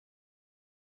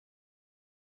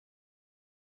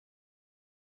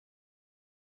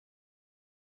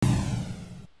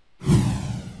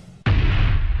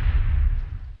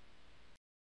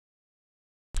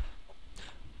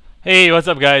Hey, what's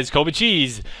up guys? Kobe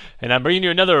Cheese, and I'm bringing you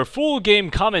another full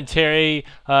game commentary.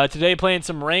 Today playing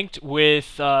some ranked with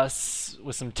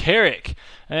some Taric.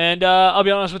 And I'll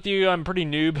be honest with you, I'm pretty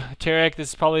noob. Taric, this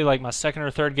is probably like my second or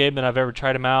third game that I've ever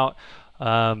tried him out.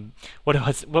 What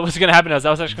was going to happen is I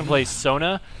was actually going to play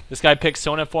Sona. This guy picked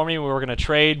Sona for me. We were going to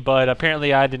trade, but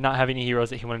apparently I did not have any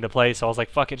heroes that he wanted to play, so I was like,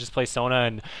 fuck it, just play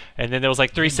Sona. And then there was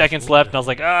like 3 seconds left, and I was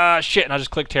like, ah, shit, and I just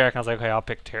clicked Taric, and I was like, okay, I'll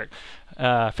pick Taric.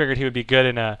 Figured he would be good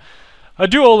in a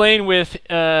duo lane with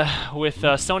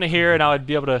Sona here, and I would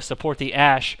be able to support the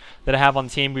Ashe that I have on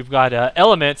the team. We've got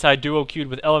Elementz. I duo queued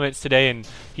with Elementz today, and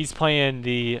he's playing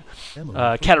the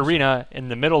Katarina in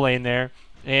the middle lane there.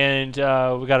 And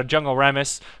we got a jungle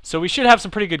Ramus, so we should have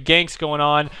some pretty good ganks going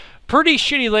on. Pretty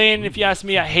shitty lane, if you ask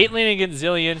me. I hate laning against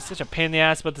Zilean. It's such a pain in the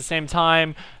ass, but at the same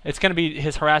time, it's gonna be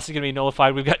his harass is gonna be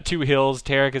nullified. We've got 2 hills.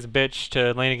 Taric is a bitch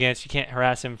to lane against. You can't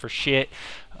harass him for shit.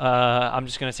 I'm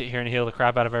just gonna sit here and heal the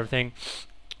crap out of everything.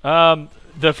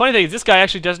 The funny thing is, this guy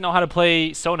actually doesn't know how to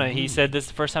play Sona. He said this is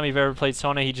the first time he's ever played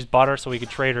Sona. He just bought her so he could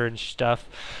trade her and stuff.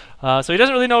 So he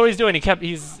doesn't really know what he's doing.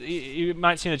 You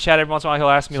might see in the chat every once in a while he'll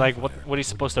ask me like what he's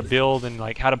supposed to build and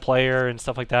like how to play her and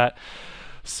stuff like that.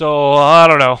 So I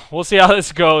don't know. We'll see how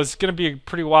this goes. It's gonna be a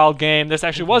pretty wild game. This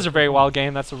actually was a very wild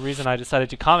game. That's the reason I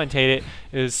decided to commentate it.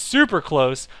 It is super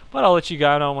close, but I'll let you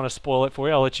guys. I don't want to spoil it for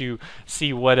you. I'll let you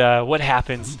see what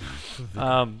happens.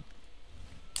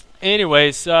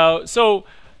 Anyways, so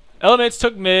Elementz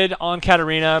took mid on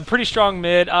Katarina. Pretty strong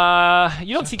mid.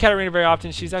 You don't see Katarina very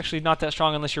often. She's actually not that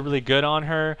strong unless you're really good on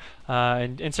her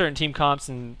in certain team comps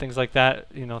and things like that.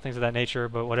 You know, things of that nature,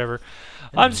 but whatever.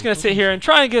 I'm just going to sit here and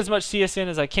try and get as much CS in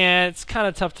as I can. It's kind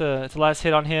of tough to last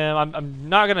hit on him. I'm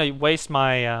not going to waste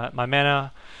my my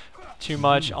mana too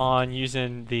much on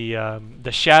using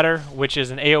the Shatter, which is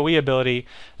an AoE ability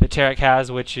that Taric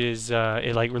has, which is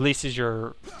it like releases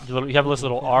you have this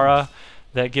little aura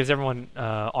that gives everyone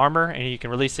armor, and you can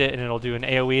release it, and it'll do an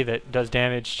AoE that does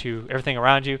damage to everything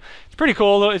around you. It's pretty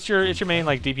cool, though. It's your main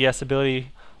like DPS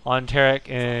ability on Taric,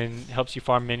 and helps you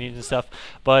farm minions and stuff.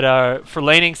 But for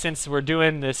laning, since we're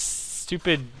doing this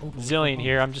stupid Zilean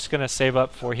here, I'm just gonna save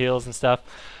up for heals and stuff.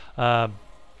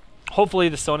 Hopefully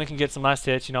the Sona can get some last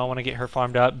hits. You know, I want to get her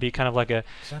farmed up, be kind of like a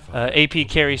AP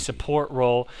carry support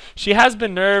role. She has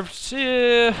been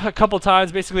nerfed a couple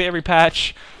times, basically every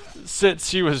patch since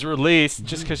she was released,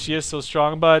 just because she is so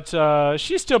strong. But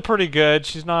she's still pretty good.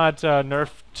 She's not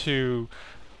nerfed to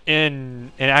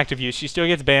in active use. She still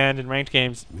gets banned in ranked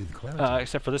games,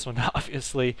 except for this one,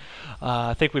 obviously.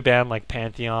 I think we banned like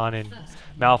Pantheon and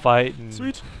Malphite and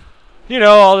sweet. You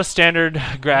know, all the standard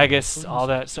Gragas, all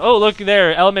that. So, oh, look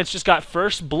there. Elementz just got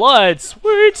first blood.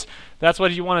 Sweet. That's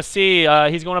what you want to see.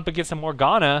 He's going up against a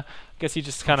Morgana. Guess he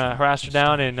just kind of harassed her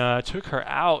down and took her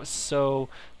out. So,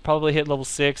 probably hit level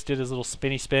 6, did his little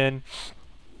spinny spin.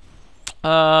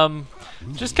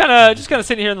 Just kind of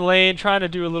sitting here in the lane, trying to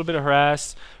do a little bit of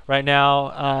harass right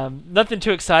now. Nothing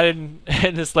too excited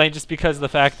in this lane, just because of the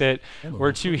fact that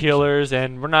we're 2 healers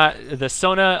and we're not. The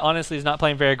Sona honestly is not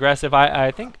playing very aggressive.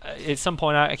 I think at some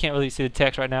point I can't really see the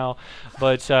text right now,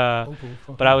 but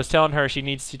I was telling her she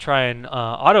needs to try and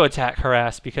auto attack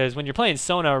harass, because when you're playing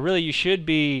Sona, really you should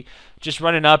be just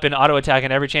running up and auto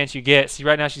attacking every chance you get. See,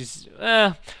 right now she's,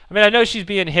 I mean, I know she's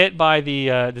being hit by the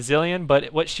Zilean,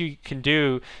 but what she can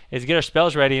do is get her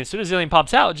spells ready, and as soon as Zilean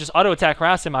pops out, just auto attack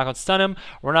harass him. I can stun him,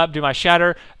 run up, do my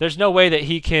Shatter. There's no way that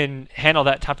he can handle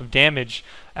that type of damage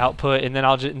output, and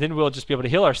then we'll just be able to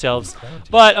heal ourselves.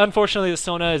 But unfortunately, the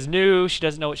Sona is new. She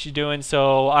doesn't know what she's doing,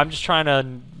 so I'm just trying to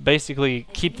basically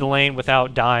keep the lane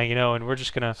without dying, you know. And we're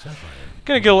just gonna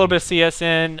get a little bit of CS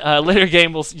in. Later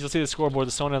game, you'll see the scoreboard.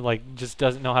 The Sona like just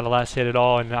doesn't know how to last hit at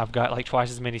all, and I've got like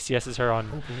twice as many CS as her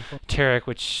on Taric,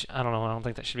 which I don't know. I don't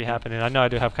think that should be happening. I know I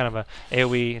do have kind of a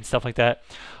AoE and stuff like that.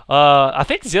 I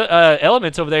think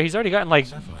Elementz over there, he's already gotten like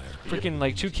freaking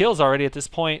like 2 kills already at this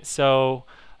point, so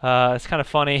it's kind of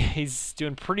funny. He's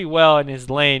doing pretty well in his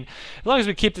lane. As long as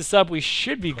we keep this up, we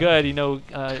should be good. You know,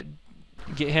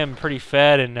 get him pretty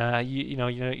fed, and you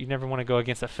never want to go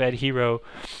against a fed hero.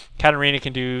 Katarina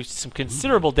can do some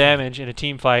considerable damage in a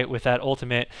team fight with that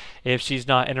ultimate if she's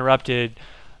not interrupted,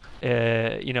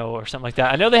 you know, or something like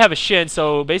that. I know they have a Shin,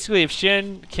 so basically if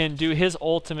Shin can do his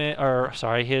ultimate, or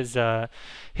sorry, his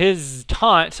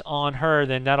taunt on her,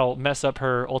 then that'll mess up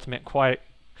her ultimate quite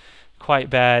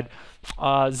bad.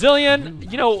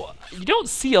 Zilean, you know, you don't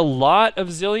see a lot of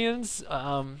Zileans.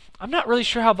 I'm not really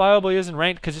sure how viable he is in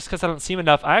ranked, because I don't see him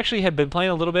enough. I actually had been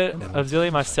playing a little bit of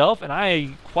Zilean myself, and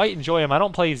I quite enjoy him. I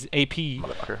don't play his AP.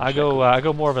 I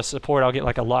go more of a support. I'll get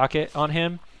like a locket on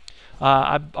him.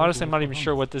 Honestly, I'm not even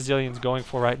sure what the Zillion's going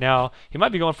for right now. He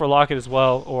might be going for a Locket as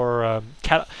well, or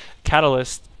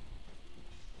Catalyst,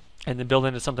 and then build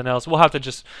into something else. We'll have to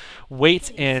just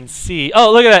wait and see.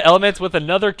 Oh, look at that. Elementz with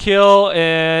another kill,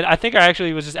 and I think I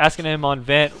actually was just asking him on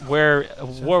vent where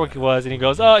Warwick was, and he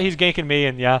goes, oh, he's ganking me,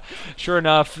 and yeah, sure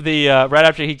enough, the right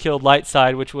after he killed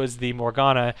Lightside, which was the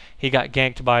Morgana, he got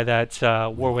ganked by that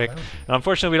Warwick. And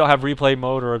unfortunately, we don't have replay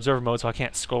mode or observer mode, so I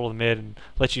can't scroll the mid and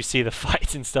let you see the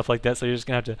fights and stuff like that, so you're just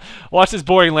going to have to watch this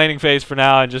boring laning phase for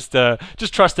now and just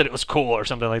trust that it was cool or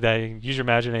something like that. You can use your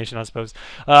imagination, I suppose.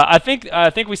 I think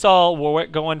we saw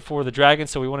Warwick going for the dragon,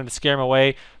 so we wanted to scare him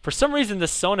away. For some reason, the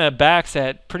Sona backs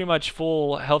at pretty much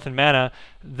full health and mana,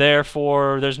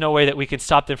 therefore there's no way that we can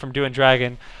stop them from doing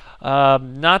dragon.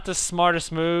 Not the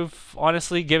smartest move,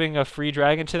 honestly, giving a free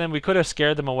dragon to them. We could have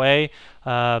scared them away. The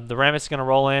Rammus is going to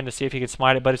roll in to see if he can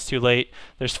smite it, but it's too late.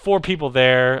 There's 4 people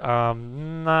there.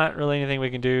 Not really anything we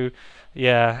can do.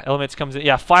 Yeah, Elementz comes in.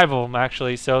 Yeah, 5 of them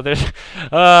actually. So there's,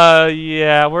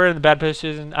 yeah, we're in the bad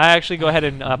position. I actually go ahead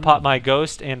and pop my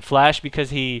ghost and flash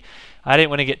because I didn't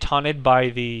want to get taunted by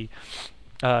the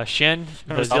Shin.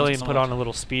 The Zillion put on a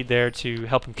little speed there to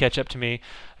help him catch up to me,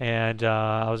 and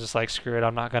I was just like, screw it.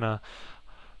 I'm not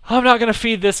gonna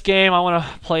feed this game. I want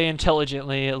to play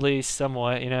intelligently, at least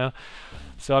somewhat, you know.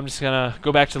 So I'm just going to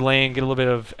go back to the lane, get a little bit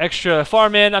of extra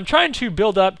farm in. I'm trying to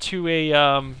build up to a,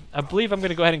 I believe I'm going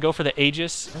to go ahead and go for the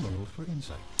Aegis.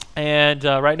 And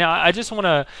right now I just want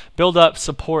to build up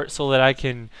support so that I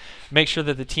can make sure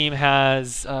that the team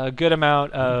has a good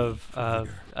amount of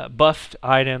buffed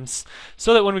items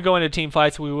so that when we go into team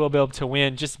fights we will be able to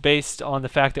win, just based on the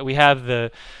fact that we have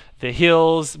the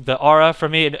heals, the aura for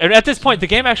me. And at this point, the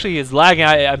game actually is lagging.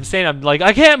 I'm like,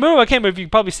 I can't move. You can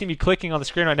probably see me clicking on the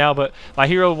screen right now, but my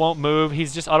hero won't move.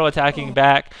 He's just auto-attacking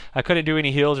back. I couldn't do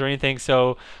any heals or anything,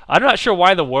 so I'm not sure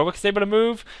why the Warwick's able to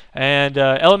move. And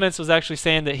Elementz was actually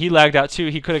saying that he lagged out too.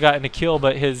 He could have gotten a kill,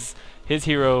 but his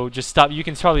hero just stopped. You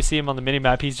can probably see him on the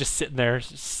minimap. He's just sitting there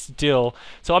still.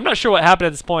 So I'm not sure what happened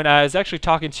at this point. I was actually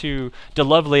talking to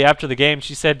DeLovely after the game.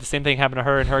 She said the same thing happened to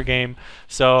her in her game.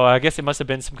 So I guess it must have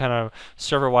been some kind of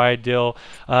server-wide deal.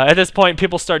 At this point,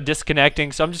 people start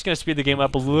disconnecting. So I'm just going to speed the game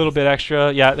up a little bit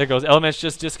extra. Yeah, there goes. Elementz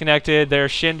just disconnected.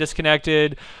 There's Shin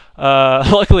disconnected.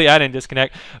 Luckily, I didn't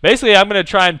disconnect. Basically, I'm going to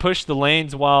try and push the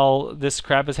lanes while this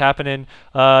crap is happening.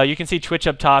 You can see Twitch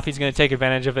up top. He's going to take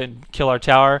advantage of it and kill our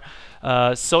tower.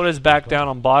 Soda's back down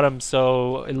on bottom,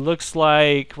 so it looks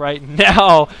like right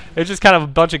now it's just kind of a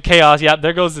bunch of chaos. Yeah,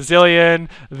 there goes the Zillion.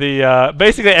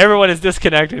 Basically everyone is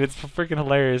disconnected. It's freaking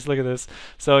hilarious. Look at this.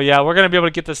 So yeah, we're gonna be able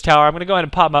to get this tower. I'm gonna go ahead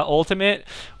and pop my ultimate,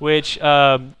 which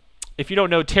if you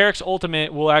don't know, Taric's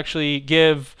ultimate will actually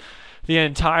give the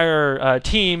entire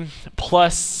team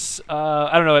plus,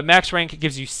 I don't know, at max rank it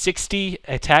gives you 60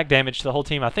 attack damage to the whole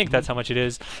team. I think that's how much it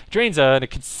is. Drains a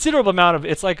considerable amount of,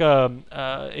 it's like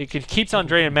it keeps on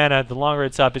draining mana the longer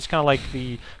it's up. It's kind of like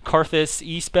the Karthus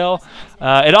E spell.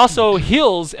 It also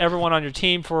heals everyone on your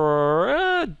team for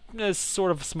a sort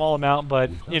of small amount,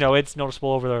 but you know, it's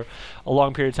noticeable over a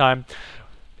long period of time.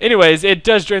 Anyways, it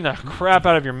does drain the crap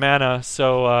out of your mana,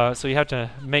 so you have to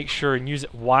make sure and use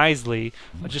it wisely,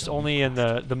 but just only in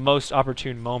the most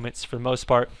opportune moments for the most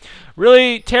part.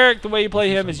 Really, Taric, the way you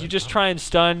play him is you just try and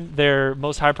stun their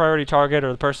most high priority target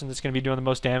or the person that's going to be doing the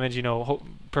most damage, you know,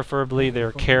 preferably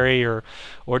their carry, or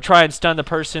try and stun the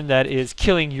person that is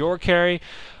killing your carry,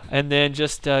 and then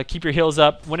just keep your heals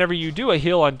up. Whenever you do a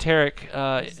heal on Taric,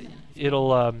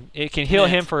 it can heal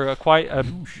him for quite a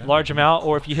large amount,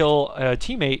 or if you heal a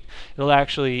teammate, it'll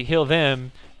actually heal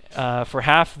them for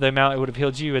half the amount it would have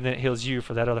healed you, and then it heals you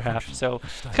for that other half. So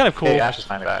it's kind of cool. Hey, Ash is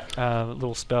finally back.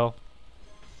 Little spell.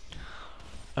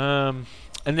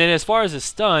 And then as far as a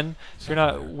stun, if you're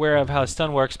not aware of how a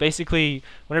stun works, basically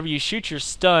whenever you shoot your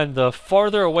stun, the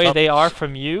farther away they are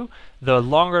from you, the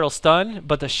longer it'll stun,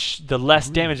 but the less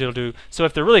damage it'll do. So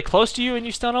if they're really close to you and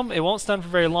you stun them, it won't stun for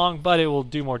very long, but it will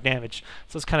do more damage.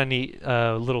 So it's kind of neat,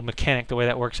 little mechanic the way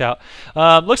that works out.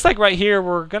 Looks like right here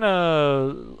we're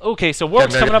gonna. Okay, so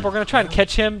Warwick's coming up. We're gonna try and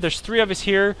catch him. There's 3 of us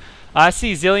here. I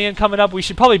see Zillion coming up. We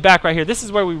should probably back right here. This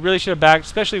is where we really should have backed,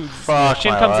 especially when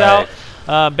Shin comes out.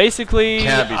 Basically,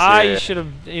 I should have,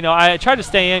 you know, I tried to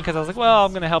stay in because I was like, well,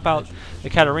 I'm going to help out the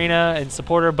Katarina and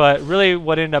support her, but really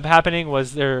what ended up happening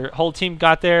was their whole team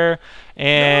got there,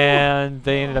 and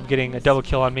they ended up getting a double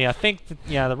kill on me. I think,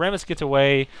 yeah, the Rammus gets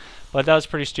away, but that was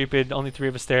pretty stupid. Only 3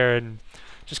 of us there, and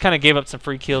just kind of gave up some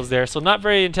free kills there. So not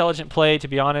very intelligent play, to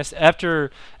be honest.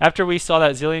 After we saw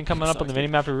that Zillion coming up on the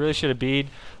minimap, we really should have beat.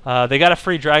 They got a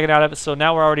free dragon out of it, so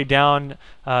now we're already down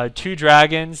 2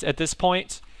 dragons at this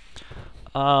point.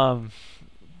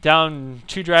 down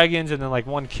 2 dragons and then like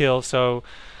 1 kill. So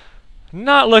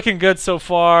not looking good so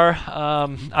far.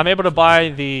 I'm able to buy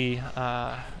the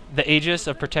Aegis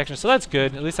of protection, so that's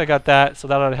good. At least I got that, so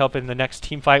that'll help in the next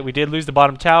team fight. We did lose the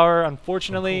bottom tower,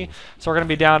 unfortunately, so we're gonna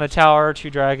be down a tower, 2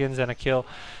 dragons, and a kill.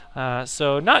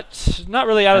 So not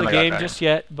really out of the game just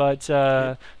yet, but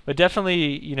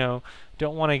definitely, you know,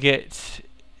 don't want to get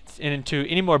into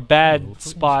any more bad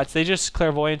spots. They just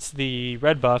clairvoyance the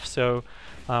red buff, so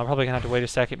probably gonna have to wait a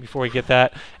second before we get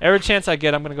that. Every chance I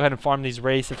get, I'm gonna go ahead and farm these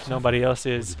wraiths if nobody else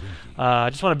is. I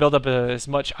just want to build up as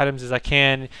much items as I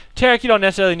can. Taric, you don't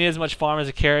necessarily need as much farm as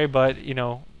a carry, but you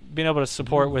know, being able to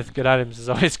support with good items is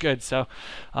always good. So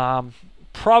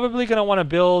probably gonna want to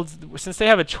build, since they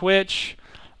have a Twitch.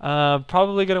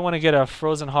 Probably gonna want to get a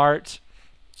Frozen Heart.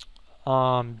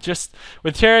 Just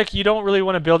with Taric, you don't really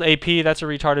want to build AP. That's a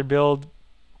retarded build.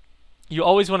 You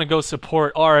always want to go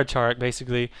support Aura Taric,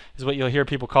 basically, is what you'll hear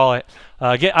people call it.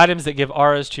 Get items that give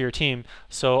auras to your team.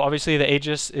 So obviously the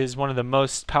Aegis is one of the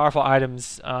most powerful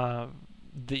items that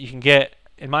you can get,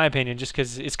 in my opinion, just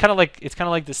because it's kind of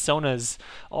like the Sona's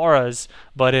auras,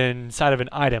 but inside of an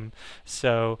item.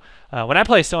 So when I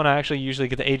play Sona, I actually usually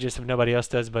get the Aegis if nobody else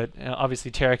does, but obviously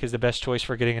Taric is the best choice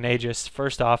for getting an Aegis.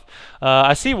 First off,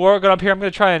 I see Warwick going up here. I'm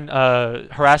going to try and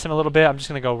harass him a little bit. I'm just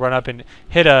going to go run up and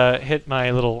hit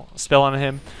my little spell on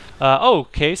him.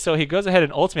 Okay, so he goes ahead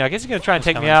and ults me. I guess he's going to try and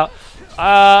take me out.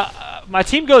 My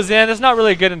team goes in. That's not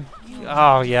really good.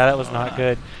 Oh, yeah, that was not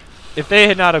good. If they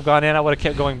had not have gone in, I would have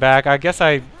kept going back. I guess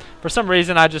for some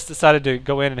reason, I just decided to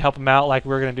go in and help them out like we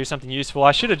were going to do something useful.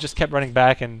 I should have just kept running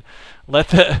back and let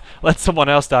someone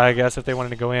else die, I guess, if they wanted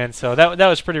to go in. So that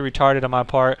was pretty retarded on my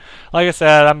part. Like I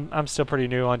said, I'm still pretty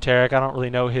new on Taric. I don't really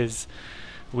know his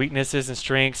weaknesses and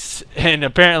strengths, and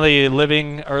apparently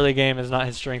living early game is not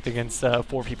his strength against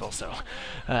 4 people. So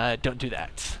don't do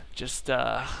that. Just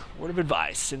word of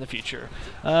advice in the future.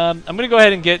 I'm going to go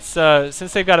ahead and get,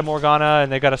 since they've got a Morgana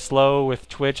and they've got a slow with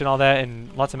Twitch and all that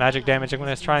and lots of magic damage, I'm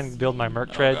going to try and build my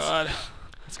Merc Treads.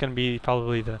 It's going to be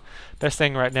probably the best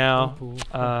thing right now.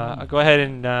 I'll go ahead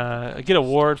and get a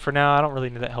ward for now. I don't really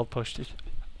need that health push.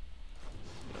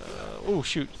 Oh,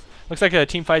 shoot. Looks like a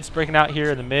team fight's breaking out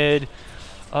here in the mid.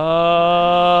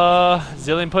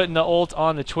 Zillion putting the ult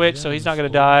on the Twitch, so he's not going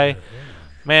to die.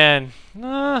 Man,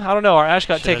 I don't know. Our Ashe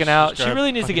got taken out. She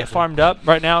really needs to get farmed up.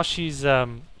 Right now, she's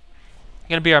going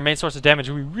to be our main source of damage.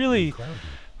 We really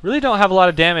don't have a lot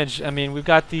of damage. I mean, we've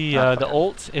got the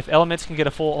ult. If Elementz can get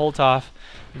a full ult off,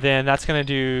 then that's going to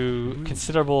do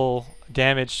considerable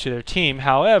damage to their team.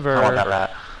 However,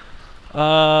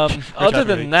 other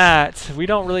than that, we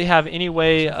don't really have any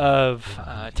way of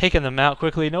taking them out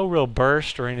quickly. No real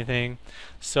burst or anything.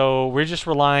 So we're just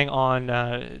relying on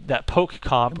that poke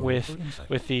comp with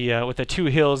the 2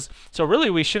 heals. So really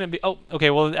we shouldn't be. Oh, okay.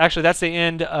 Well, actually that's the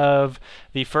end of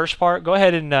the first part. Go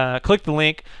ahead and click the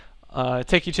link.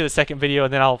 Take you to the second video,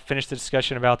 and then I'll finish the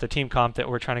discussion about the team comp that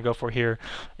we're trying to go for here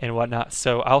and whatnot.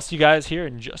 So I'll see you guys here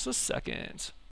in just a second.